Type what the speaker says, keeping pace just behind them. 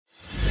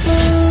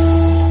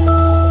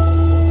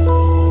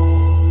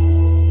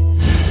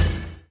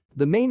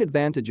The main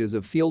advantages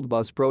of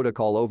Fieldbus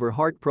protocol over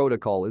HART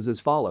protocol is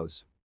as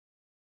follows.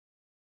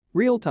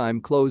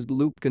 Real-time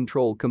closed-loop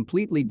control,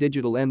 completely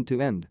digital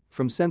end-to-end,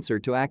 from sensor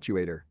to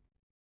actuator.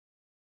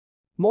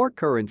 More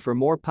current for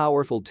more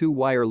powerful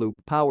two-wire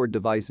loop-powered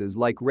devices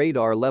like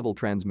radar-level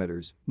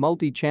transmitters,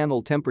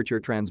 multi-channel temperature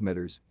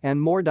transmitters, and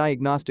more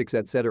diagnostics,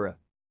 etc.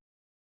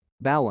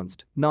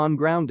 Balanced,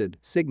 non-grounded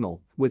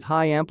signal with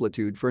high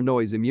amplitude for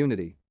noise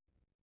immunity.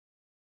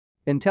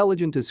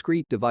 Intelligent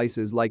discrete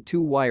devices like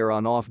two-wire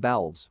on-off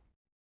valves.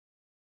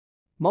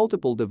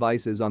 Multiple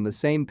devices on the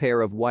same pair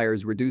of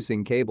wires,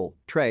 reducing cable,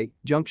 tray,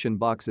 junction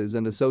boxes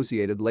and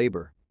associated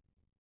labor.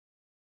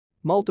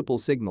 Multiple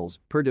signals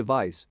per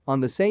device on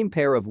the same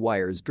pair of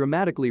wires,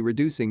 dramatically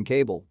reducing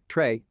cable,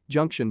 tray,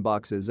 junction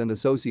boxes and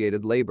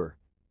associated labor.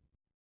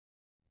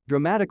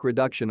 Dramatic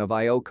reduction of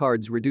I/O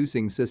cards,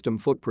 reducing system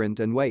footprint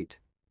and weight.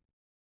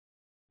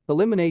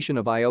 Elimination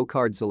of I/O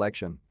card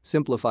selection,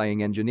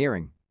 simplifying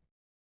engineering.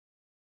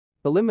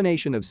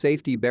 Elimination of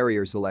safety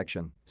barrier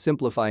selection,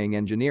 simplifying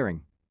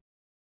engineering.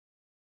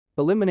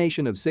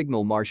 Elimination of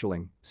signal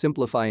marshalling,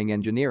 simplifying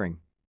engineering.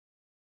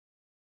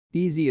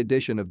 Easy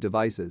addition of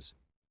devices.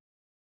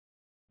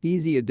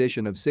 Easy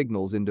addition of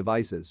signals in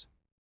devices.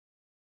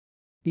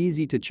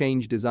 Easy to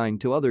change design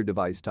to other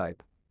device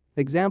type.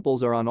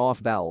 Examples are on-off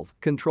valve,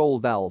 control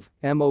valve,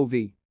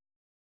 MOV.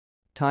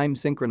 Time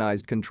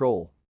synchronized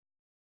control.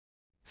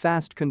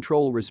 Fast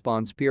control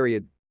response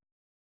period.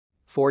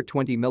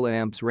 420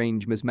 mA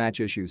range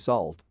mismatch issue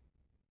solved.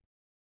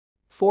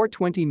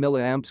 420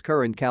 mA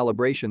current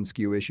calibration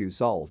skew issue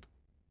solved.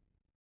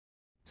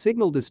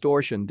 Signal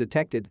distortion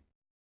detected.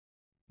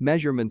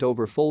 Measurement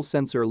over full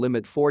sensor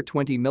limit,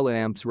 420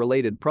 mA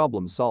related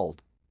problem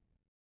solved.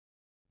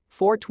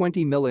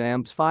 420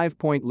 mA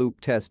 5-point loop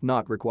test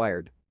not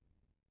required.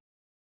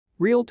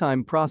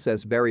 Real-time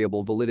process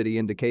variable validity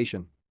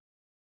indication.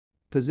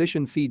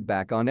 Position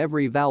feedback on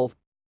every valve.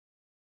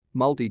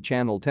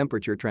 Multi-channel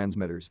temperature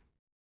transmitters.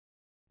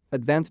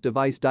 Advanced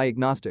device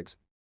diagnostics.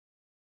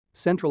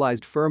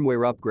 Centralized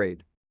firmware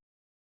upgrade.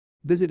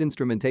 Visit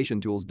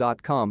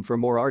instrumentationtools.com for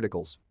more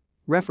articles.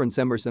 Reference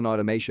Emerson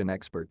Automation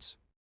Experts.